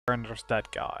and there's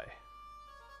that guy.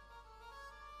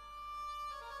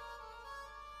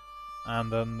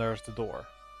 And then there's the door.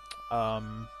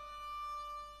 Hi,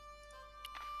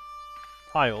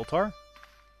 Ultar.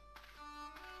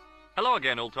 Hello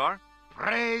again, Ultar.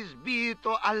 Praise be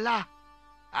to Allah.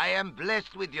 I am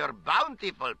blessed with your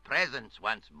bountiful presence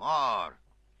once more.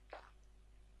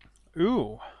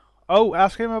 Ooh. Oh,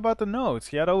 ask him about the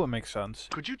notes. Yeah, that would make sense.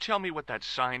 Could you tell me what that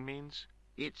sign means?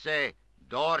 It's a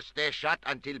door stay shut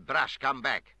until brush come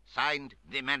back. Signed,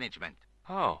 the management.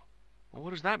 Oh, well,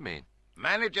 what does that mean?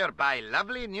 Manager buy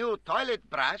lovely new toilet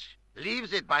brush,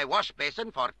 leaves it by wash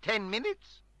basin for 10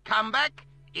 minutes. Come back,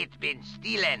 it been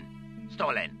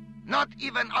stolen. Not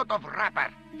even out of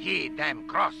wrapper. He damn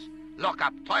cross. Lock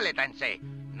up toilet and say,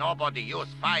 nobody use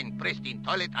fine pristine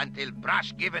toilet until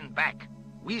brush given back.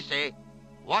 We say,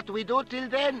 what we do till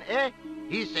then, eh?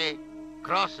 He say,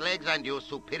 cross legs and use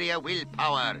superior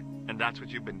willpower. And that's what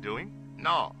you've been doing?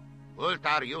 No,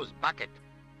 Ultar use bucket.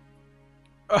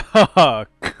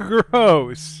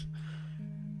 Gross.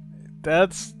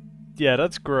 That's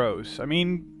gross. I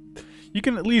mean, you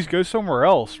can at least go somewhere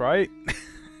else, right?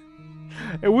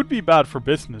 It would be bad for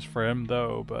business for him,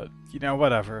 though, but, you know,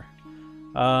 whatever.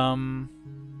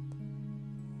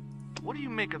 What do you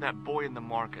make of that boy in the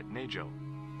market, Nejo?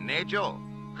 Nejo?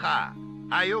 Ha!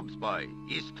 Ayub's boy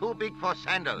is too big for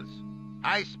sandals.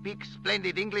 I speak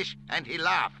splendid English, and he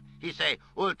laugh. He say,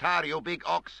 Ultar, you big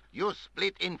ox, you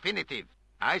split infinitive.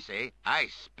 I say, I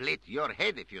split your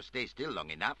head if you stay still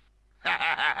long enough. Ha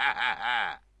ha ha ha ha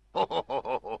ha! Ho ho ho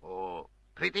ho ho ho!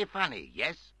 Pretty funny,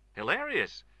 yes?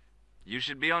 Hilarious. You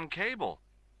should be on cable.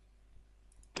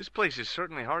 This place is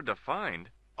certainly hard to find.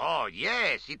 Oh,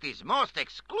 yes, it is most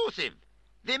exclusive.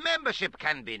 The membership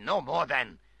can be no more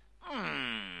than...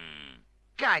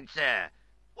 Kind sir,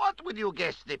 what would you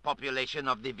guess the population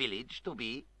of the village to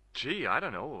be? Gee, I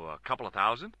don't know, a couple of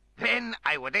thousand? Then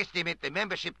I would estimate the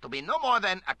membership to be no more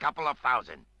than a couple of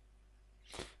thousand.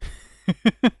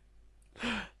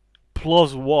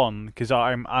 +1, because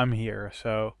I'm here,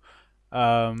 so...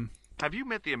 Have you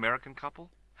met the American couple?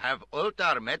 Have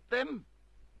Ultar met them?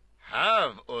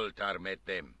 Have Ultar met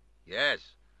them? Yes,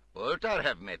 Ultar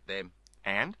have met them.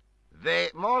 And? They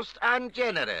most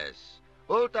ungenerous.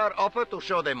 Ultar offer to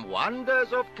show them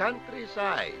wonders of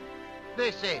countryside.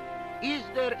 They say, is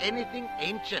there anything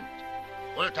ancient?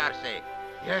 Ultar say,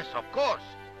 yes, of course.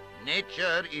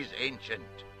 Nature is ancient.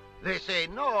 They say,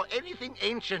 no, anything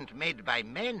ancient made by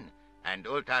men. And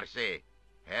Ultar say,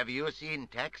 have you seen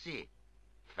Taxi?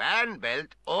 Fan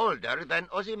belt older than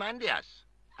Ozymandias.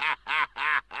 Ha ha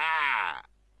ha ha!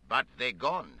 But they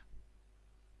gone.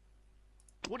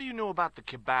 What do you know about the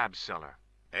kebab seller?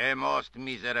 A most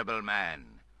miserable man.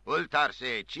 Ultar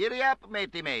say, cheery up,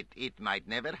 matey mate, it might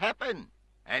never happen.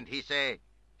 And he say,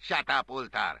 shut up,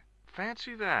 Ultar.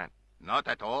 Fancy that. Not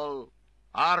at all.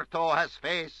 Arto has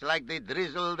face like the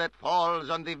drizzle that falls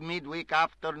on the midweek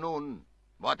afternoon,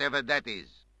 whatever that is.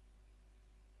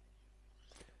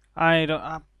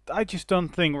 I just don't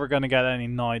think we're gonna get any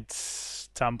Knights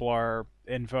Templar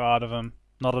info out of him.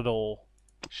 Not at all.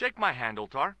 Shake my hand,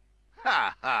 Ultar.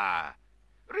 Ha ha!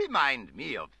 Remind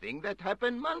me of thing that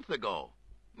happened month ago.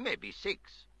 Maybe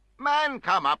 6. Man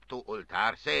come up to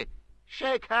Ultar, say,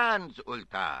 shake hands,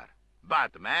 Ultar.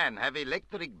 But man have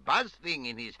electric buzz thing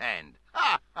in his hand.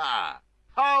 Ha ha!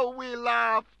 How we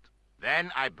laughed!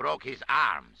 Then I broke his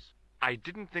arms. I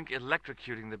didn't think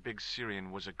electrocuting the big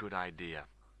Syrian was a good idea.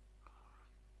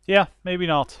 Yeah, maybe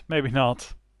not. Maybe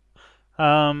not.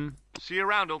 See you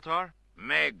around, Ultar.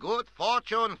 May good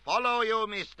fortune follow you,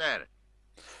 mister.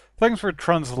 Thanks for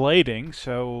translating,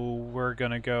 so we're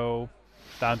gonna go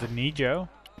down to Nejo,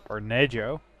 or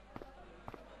Nejo.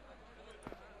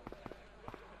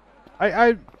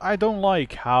 I don't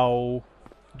like how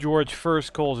George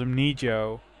first calls him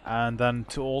Nejo, and then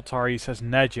to Ultar he says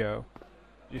Nejo.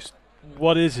 Just,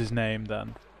 what is his name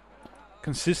then?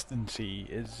 Consistency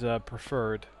is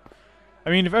preferred. I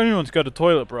mean, if anyone's got a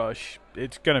toilet brush,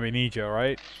 it's gonna be Nejo,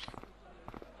 right?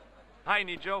 Hi,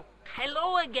 Nejo.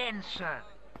 Hello again, sir.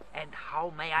 And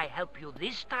how may I help you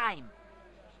this time?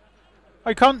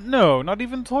 I can't, no, not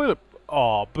even toilet.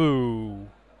 Aw, boo.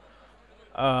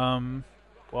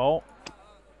 Well.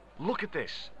 Look at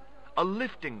this. A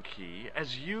lifting key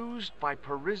as used by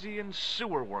Parisian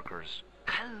sewer workers.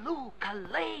 Kalu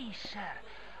Kalay, sir.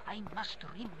 I must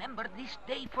remember this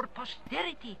day for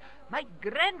posterity. My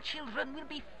grandchildren will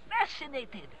be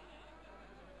fascinated.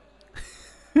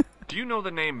 Do you know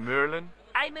the name Merlin?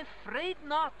 I'm afraid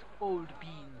not, old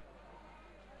bean.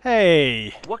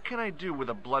 Hey! What can I do with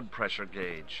a blood pressure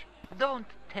gauge? Don't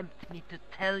tempt me to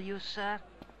tell you, sir.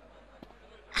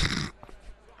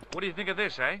 What do you think of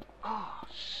this, eh? Oh,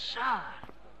 sir,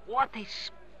 what a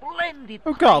splendid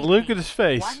Oh God, look painting. at his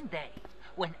face. One day,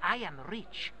 when I am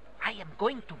rich, I am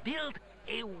going to build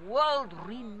a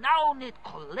world-renowned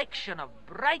collection of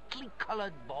brightly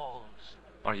colored balls.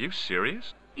 Are you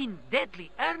serious? In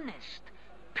deadly earnest,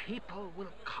 people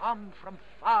will come from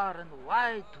far and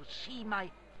wide to see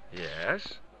my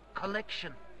Yes?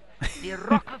 collection. The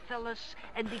Rockefellers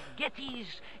and the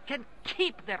Gettys can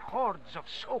keep their hoards of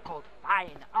so-called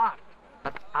fine art.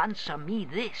 But answer me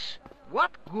this.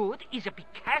 What good is a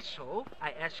Picasso,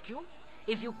 I ask you,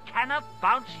 if you cannot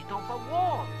bounce it off a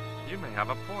wall? You may have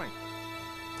a point.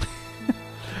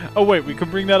 Oh wait, we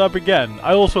can bring that up again.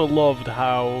 I also loved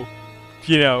how,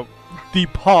 you know, the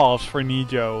pause for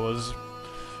Nijo was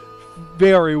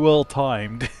very well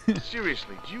timed.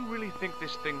 Seriously, do you really think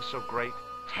this thing's so great?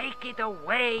 Take it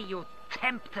away, you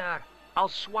tempter. I'll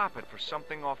swap it for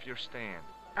something off your stand.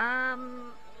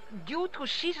 Due to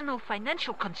seasonal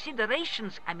financial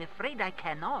considerations, I'm afraid I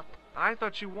cannot. I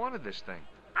thought you wanted this thing.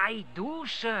 I do,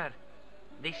 sir.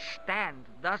 The stand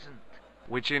doesn't.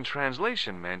 Which in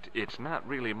translation meant it's not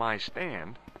really my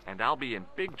stand, and I'll be in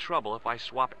big trouble if I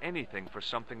swap anything for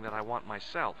something that I want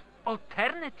myself.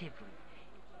 Alternatively,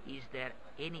 is there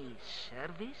any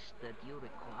service that you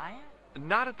require?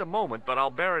 Not at the moment, but I'll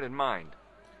bear it in mind.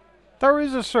 There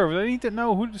is a service. I need to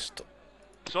know who to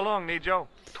So long, Nijo.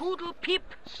 Toodle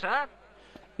pip, sir.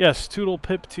 Yes, toodle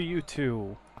pip to you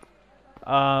too.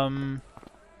 So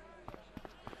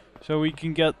we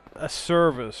can get a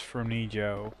service from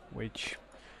Nijo, which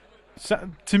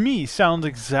to me sounds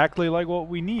exactly like what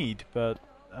we need, but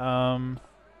yeah,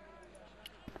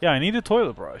 I need a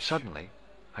toilet brush. Suddenly,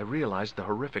 I realized the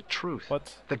horrific truth.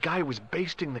 What? The guy was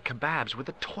basting the kebabs with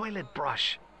a toilet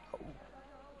brush.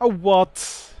 Oh,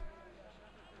 what?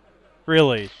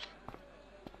 Really?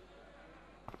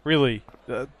 Really?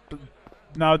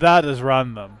 Now that is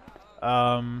random.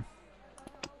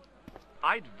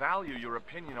 I'd value your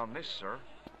opinion on this, sir.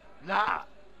 Nah,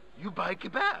 you buy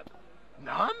kebab.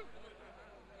 None?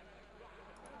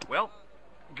 Well,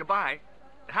 goodbye.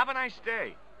 Have a nice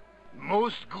day.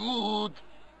 Most good.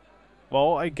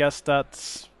 Well, I guess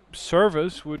that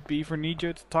service would be for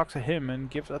Nijo to talk to him and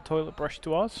give that toilet brush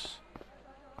to us.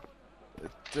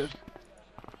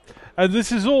 And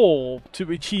this is all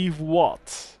to achieve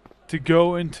what? To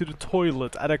go into the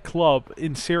toilet at a club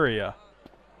in Syria.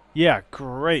 Yeah,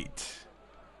 great.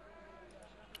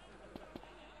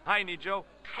 Hi, Nijo.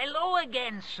 Hello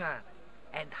again, sir.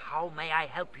 And how may I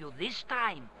help you this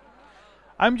time?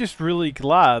 I'm just really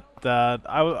glad that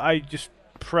I just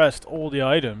pressed all the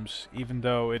items, even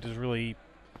though it is really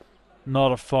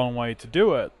not a fun way to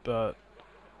do it, but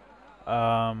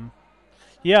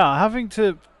yeah, having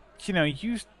to, you know,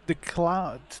 use the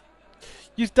cloud,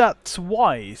 use that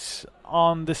twice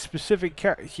on the specific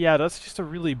character, yeah, that's just a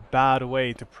really bad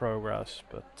way to progress,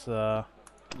 but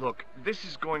Look, this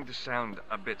is going to sound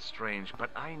a bit strange, but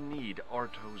I need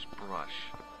Arto's brush.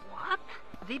 What?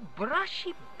 The brush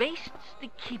he bastes the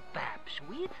kebabs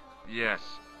with? Yes.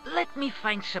 Let me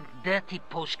find some dirty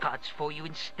postcards for you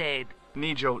instead.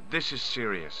 Nijo, this is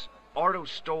serious. Arto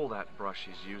stole that brush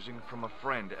he's using from a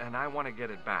friend, and I want to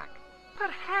get it back.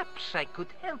 Perhaps I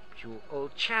could help you,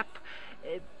 old chap.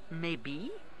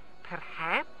 Maybe?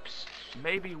 Perhaps?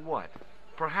 Maybe what?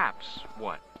 Perhaps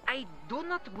what? I do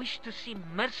not wish to seem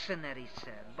mercenary,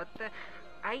 sir, but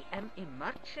I am a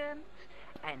merchant,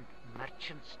 and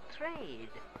merchants trade.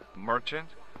 Merchant?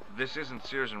 This isn't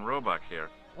Sears and Roebuck here.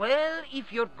 Well,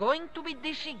 if you're going to be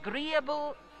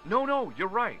disagreeable... No, you're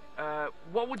right.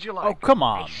 What would you like? oh, come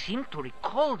I on. seem to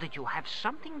recall that you have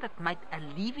something that might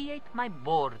alleviate my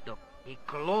boredom. A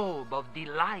globe of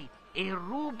delight, a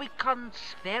Rubicon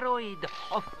spheroid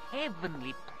of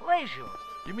heavenly pleasure.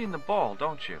 You mean the ball,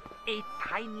 don't you? A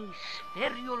tiny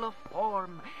spherular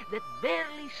form that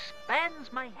barely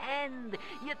spans my hand,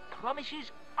 yet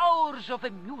promises hours of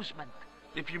amusement.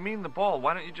 If you mean the ball,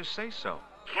 why don't you just say so?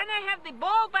 Can I have the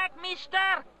ball back,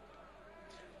 mister?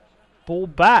 Ball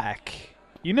back?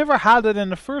 You never had it in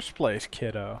the first place,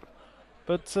 kiddo.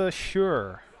 But,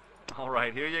 sure. All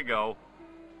right, here you go.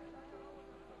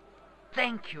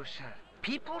 Thank you, sir.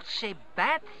 People say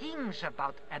bad things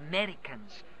about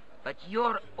Americans, but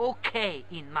you're okay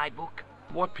in my book.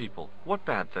 What people? What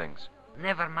bad things?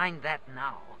 Never mind that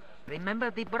now.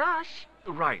 Remember the brush?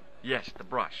 Right, yes, the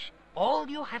brush. All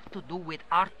you have to do with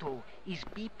Arto is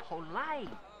be polite.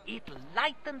 It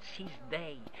lightens his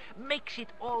day, makes it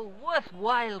all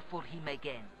worthwhile for him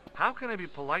again. How can I be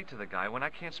polite to the guy when I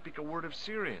can't speak a word of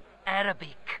Syrian?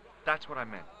 Arabic. That's what I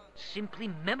meant. Simply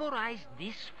memorize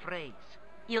this phrase.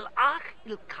 Il-ach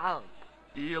il-kalb.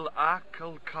 Il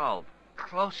akal kalb.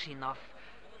 Close enough.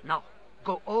 Now,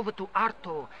 go over to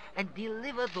Arto and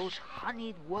deliver those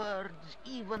honeyed words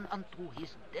even unto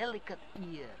his delicate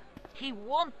ear. He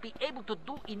won't be able to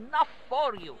do enough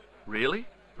for you. Really?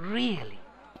 Really.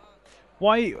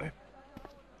 Why?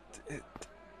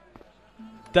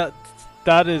 That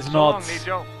is So not long,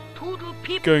 Nijo. Toodle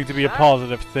peep, going to be a sir.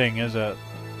 positive thing, is it?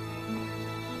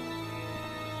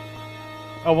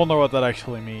 I wonder what that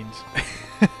actually means.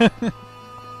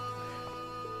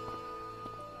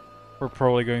 We're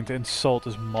probably going to insult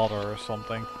his mother or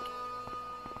something.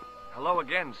 Hello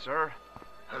again, sir.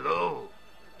 Hello.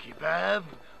 Kebab?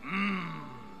 Mmm.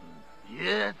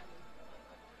 Yes?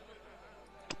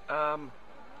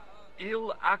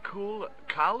 Il akul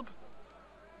kalb?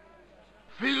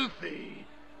 Filthy.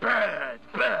 Bad,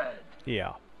 bad.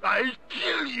 Yeah. I'll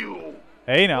kill you.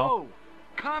 Hey now. Whoa,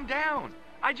 calm down.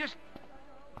 I just...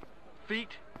 Feet,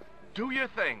 do your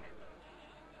thing.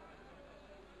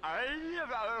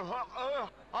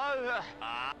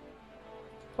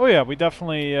 Oh yeah, we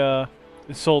definitely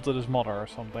insulted his mother or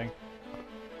something.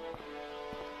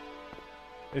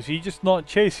 Is he just not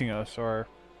chasing us, or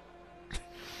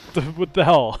what the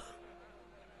hell?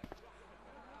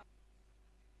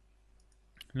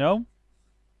 No?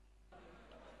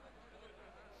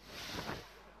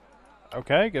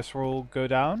 Okay, guess we'll go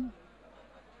down.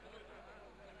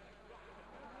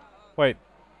 Wait,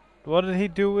 what did he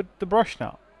do with the brush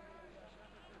now?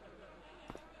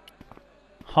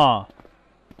 Huh.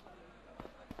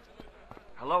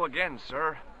 Hello again,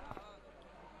 sir.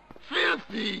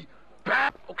 Filthy.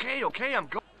 Bad. Okay, I'm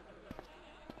going.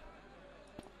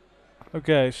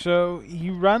 Okay, so he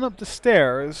ran up the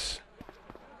stairs,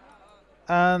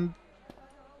 and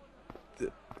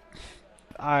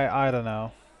I don't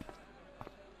know.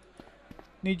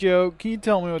 Nijo, can you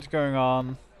tell me what's going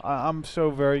on? I'm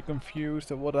so very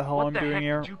confused at what the hell What I'm the doing heck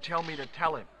here. did you tell me to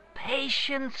tell him?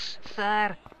 Patience,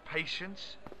 sir.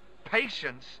 Patience?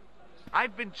 Patience?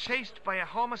 I've been chased by a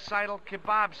homicidal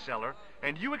kebab seller,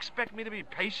 and you expect me to be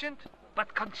patient?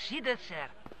 But consider, sir,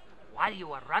 while you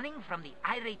were running from the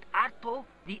irate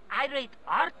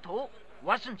Arto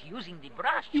wasn't using the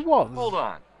brush. He was. Hold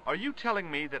on. Are you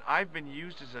telling me that I've been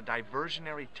used as a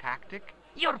diversionary tactic?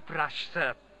 Your brush,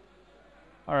 sir.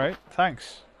 Alright,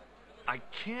 thanks. I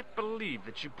can't believe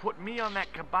that you put me on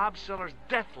that kebab seller's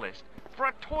death list for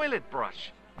a toilet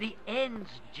brush. The ends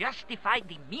justify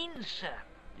the means, sir.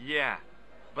 Yeah,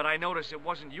 but I noticed it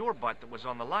wasn't your butt that was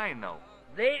on the line, though.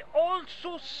 They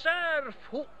also serve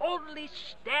who only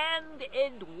stand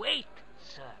and wait,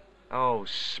 sir. Oh,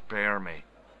 spare me.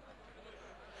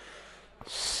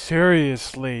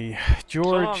 Seriously, So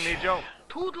long, George. Nijo.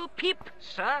 Toodle peep,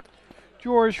 sir.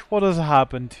 George, what has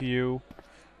happened to you?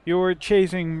 You were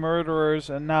chasing murderers,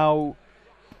 and now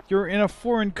you're in a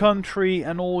foreign country,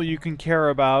 and all you can care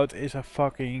about is a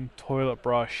fucking toilet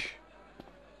brush.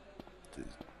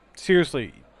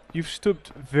 Seriously, you've stooped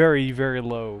very, very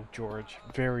low, George.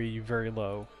 Very, very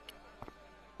low.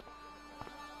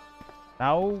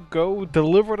 Now go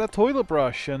deliver that toilet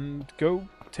brush and go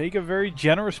take a very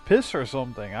generous piss or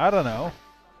something. I don't know.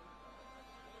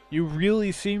 You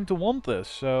really seem to want this,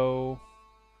 so...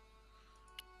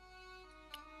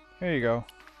 Here you go.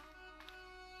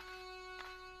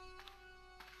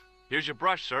 Here's your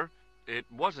brush, sir. It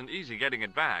wasn't easy getting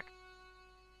it back.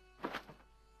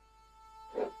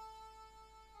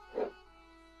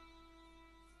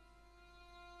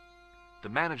 The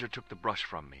manager took the brush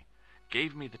from me,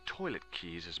 gave me the toilet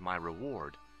keys as my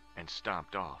reward, and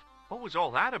stomped off. What was all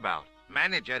that about?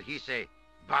 Manager, he say,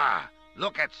 bah,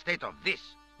 look at state of this.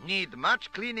 Need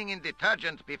much cleaning and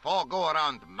detergent before go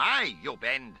around my, you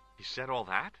bend. He said all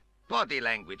that? Body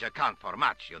language account for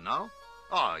much, you know.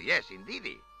 Oh, yes,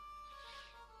 indeedy.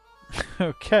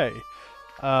 Okay.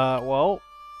 Well,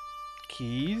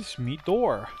 keys, meet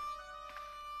door.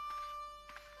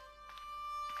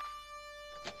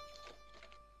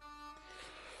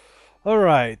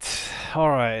 Alright,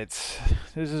 alright.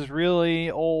 This is really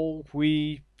all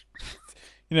we,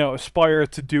 aspire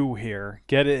to do here.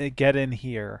 Get in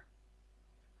here.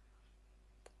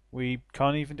 We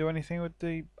can't even do anything with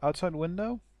the outside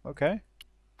window? Okay.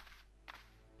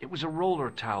 It was a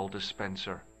roller towel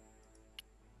dispenser.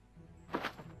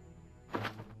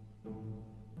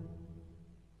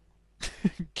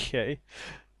 Okay.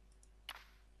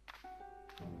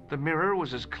 The mirror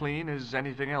was as clean as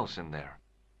anything else in there.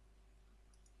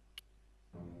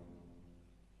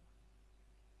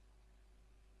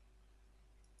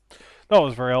 That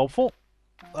was very helpful.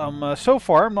 So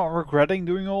far I'm not regretting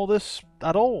doing all this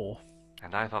at all.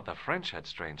 And I thought the French had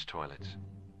strange toilets.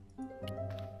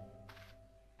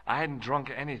 I hadn't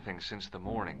drunk anything since the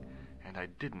morning, and I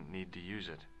didn't need to use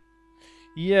it.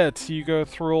 Yet you go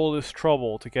through all this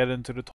trouble to get into the